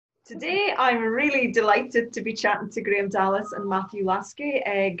Today, I'm really delighted to be chatting to Graham Dallas and Matthew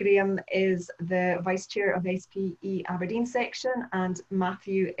Laskaj. Graham is the Vice Chair of SPE Aberdeen section, and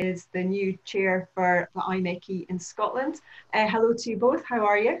Matthew is the new Chair for the IMechE in Scotland. Hello to you both, how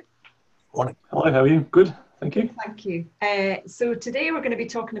are you? Morning. Hello, how are you? Good, thank you. Thank you. So today we're going to be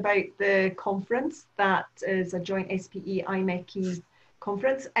talking about the conference that is a joint SPE IMechE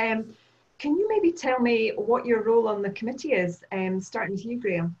conference. Can you maybe tell me what your role on the committee is, starting with you,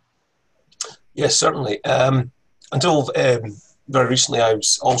 Graham? Yes, certainly. Until very recently, I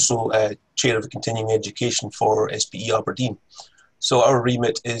was also Chair of Continuing Education for SPE Aberdeen. So our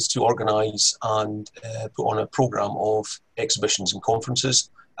remit is to organise and put on a programme of exhibitions and conferences,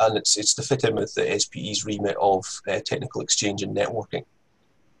 and it's to fit in with the SPE's remit of technical exchange and networking.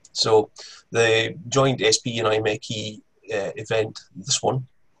 So the joint SPE and IMechE event, this one,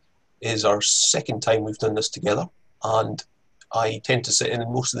 is our second time we've done this together, and I tend to sit in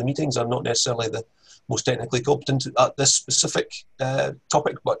most of the meetings. I'm not necessarily the most technically competent at this specific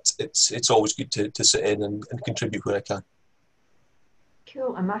topic, but it's always good to sit in and contribute where I can.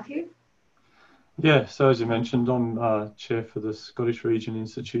 Cool. And Matthew? Yeah, so as you mentioned, I'm Chair for the Scottish Region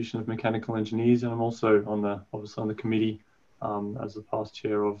Institution of Mechanical Engineers, and I'm also obviously on the committee as the past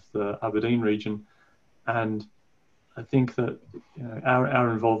Chair of the Aberdeen region. And I think that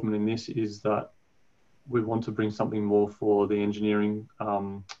our involvement in this is that we want to bring something more for the engineering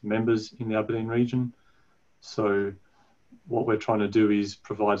members in the Aberdeen region. So what we're trying to do is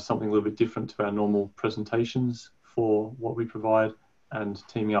provide something a little bit different to our normal presentations for what we provide, and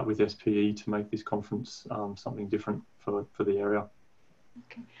teaming up with SPE to make this conference something different for the area.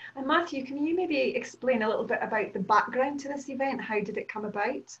 Okay. And Matthew, can you maybe explain a little bit about the background to this event? How did it come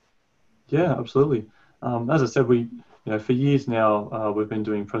about? Yeah, absolutely. As I said, for years now, we've been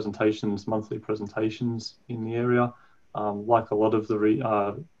doing presentations, monthly presentations in the area. Like a lot of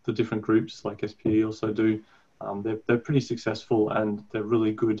the different groups, like SPE also do, they're pretty successful, and they're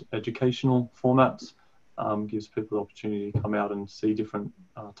really good educational formats. Gives people the opportunity to come out and see different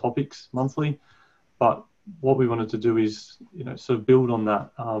topics monthly. But what we wanted to do is, sort of build on that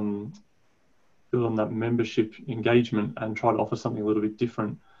membership engagement and try to offer something a little bit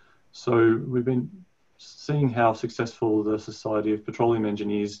different. So we've been seeing how successful the Society of Petroleum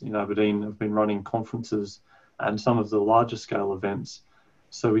Engineers in Aberdeen have been running conferences and some of the larger scale events.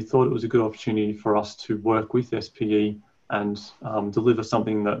 So we thought it was a good opportunity for us to work with SPE and deliver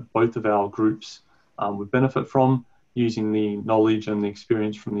something that both of our groups would benefit from, using the knowledge and the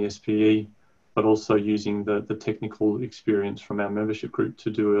experience from the SPE, but also using the technical experience from our membership group to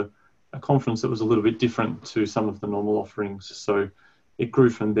do a conference that was a little bit different to some of the normal offerings. So it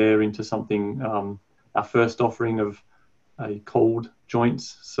grew from there into something, our first offering of a cold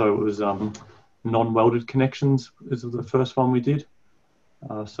joints. So it was non-welded connections is the first one we did.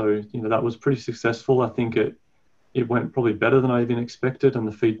 So that was pretty successful. I think it went probably better than I even expected, and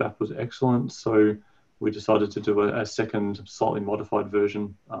the feedback was excellent. So we decided to do a second, slightly modified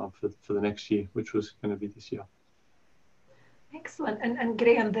version for the next year, which was going to be this year. Excellent. And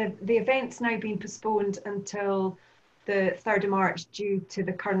Graham, the event's now been postponed until the 3rd of March due to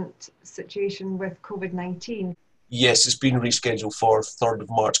the current situation with COVID-19. Yes, it's been rescheduled for 3rd of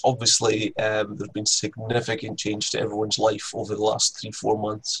March. Obviously, there's been significant change to everyone's life over the last 3-4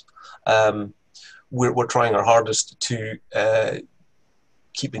 months. We're trying our hardest to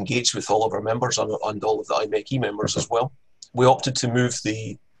keep engaged with all of our members and all of the IMechE members as well. We opted to move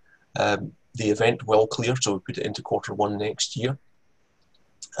the event well clear, so we put it into Q1 next year.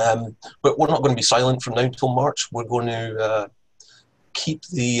 But we're not going to be silent from now until March. We're going to keep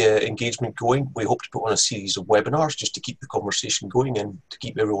the engagement going. We hope to put on a series of webinars just to keep the conversation going and to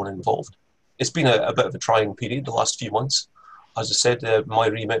keep everyone involved. It's been a bit of a trying period the last few months. As I said, my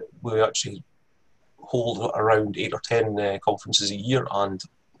remit, we actually hold around 8 or 10 conferences a year, and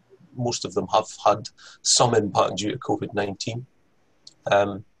most of them have had some impact due to COVID-19.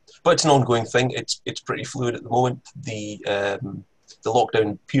 But it's an ongoing thing. It's pretty fluid at the moment. The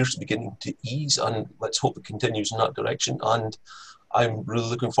lockdown appears to be beginning to ease, and let's hope it continues in that direction. And I'm really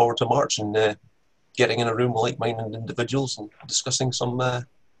looking forward to March and getting in a room with like-minded individuals and discussing some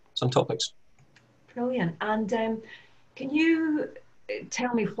topics. Brilliant. And can you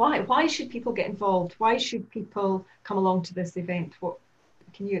tell me why should people get involved? Why should people come along to this event? What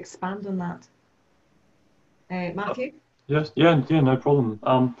can you expand on that, Matthew? Yes, yeah, no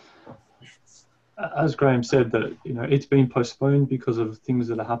problem. As Graham said, that it's been postponed because of things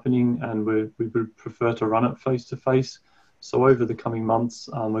that are happening, and we would prefer to run it face to face. So over the coming months,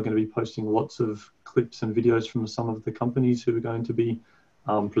 we're going to be posting lots of clips and videos from some of the companies who are going to be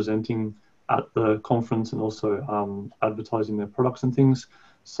presenting at the conference, and also advertising their products and things.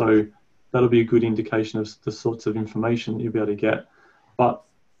 So that'll be a good indication of the sorts of information that you'll be able to get. But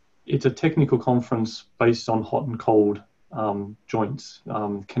it's a technical conference based on hot and cold joints,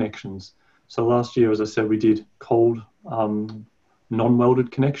 connections. So last year, as I said, we did cold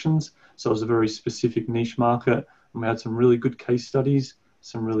non-welded connections. So it was a very specific niche market, and we had some really good case studies,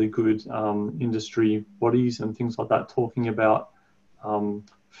 some really good industry bodies and things like that talking about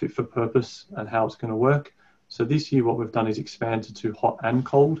fit for purpose and how it's going to work. So this year what we've done is expanded to hot and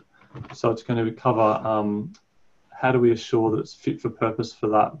cold. So it's going to cover how do we assure that it's fit for purpose for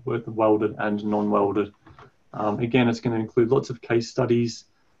that, both welded and non-welded. Again, it's going to include lots of case studies,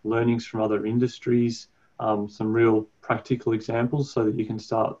 learnings from other industries, some real practical examples so that you can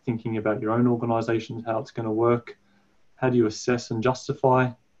start thinking about your own organisation, how it's going to work. How do you assess and justify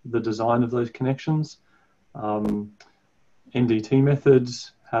the design of those connections? NDT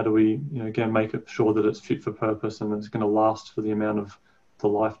methods, how do we, again, make it sure that it's fit for purpose and it's going to last for the amount of the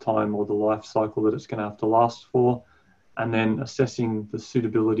lifetime or the life cycle that it's going to have to last for. And then assessing the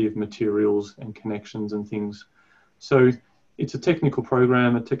suitability of materials and connections and things. So it's a technical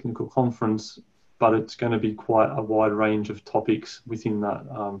program, a technical conference, but it's going to be quite a wide range of topics within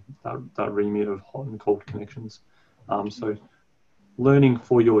that remit of hot and cold connections. So learning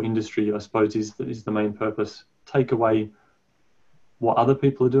for your industry, I suppose, is the main purpose. Take away what other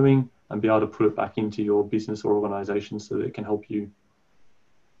people are doing and be able to put it back into your business or organisation so that it can help you.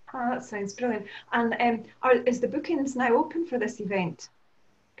 Oh, that sounds brilliant. And is the bookings now open for this event,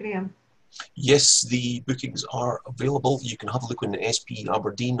 Graham? Yes, the bookings are available. You can have a look on the SP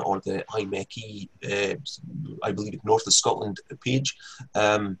Aberdeen or the IMechE, I believe, North of Scotland page.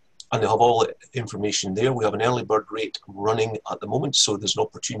 And they'll have all the information there. We have an early bird rate running at the moment, so there's an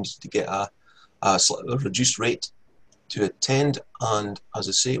opportunity to get a reduced rate to attend. And as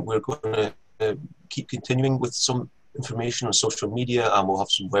I say, we're going to keep continuing with some information on social media, and we'll have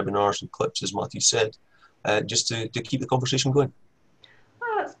some webinars and clips, as Matthew said, just to keep the conversation going.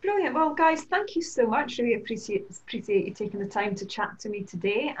 Oh, that's brilliant. Well, guys, thank you so much. Really appreciate you taking the time to chat to me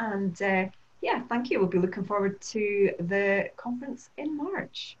today. And yeah, thank you. We'll be looking forward to the conference in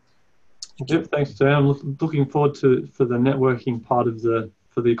March. Yep, thanks, Jay. I'm looking forward for the networking part of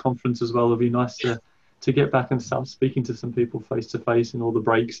the conference as well. It'll be nice to get back and start speaking to some people face to face in all the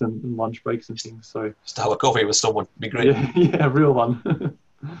breaks and lunch breaks and things. So just to have a coffee with someone would be great. Yeah, real one.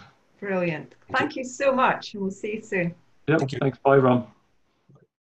 Brilliant. Thank you so much, and we'll see you soon. Yep, thanks. Bye, everyone.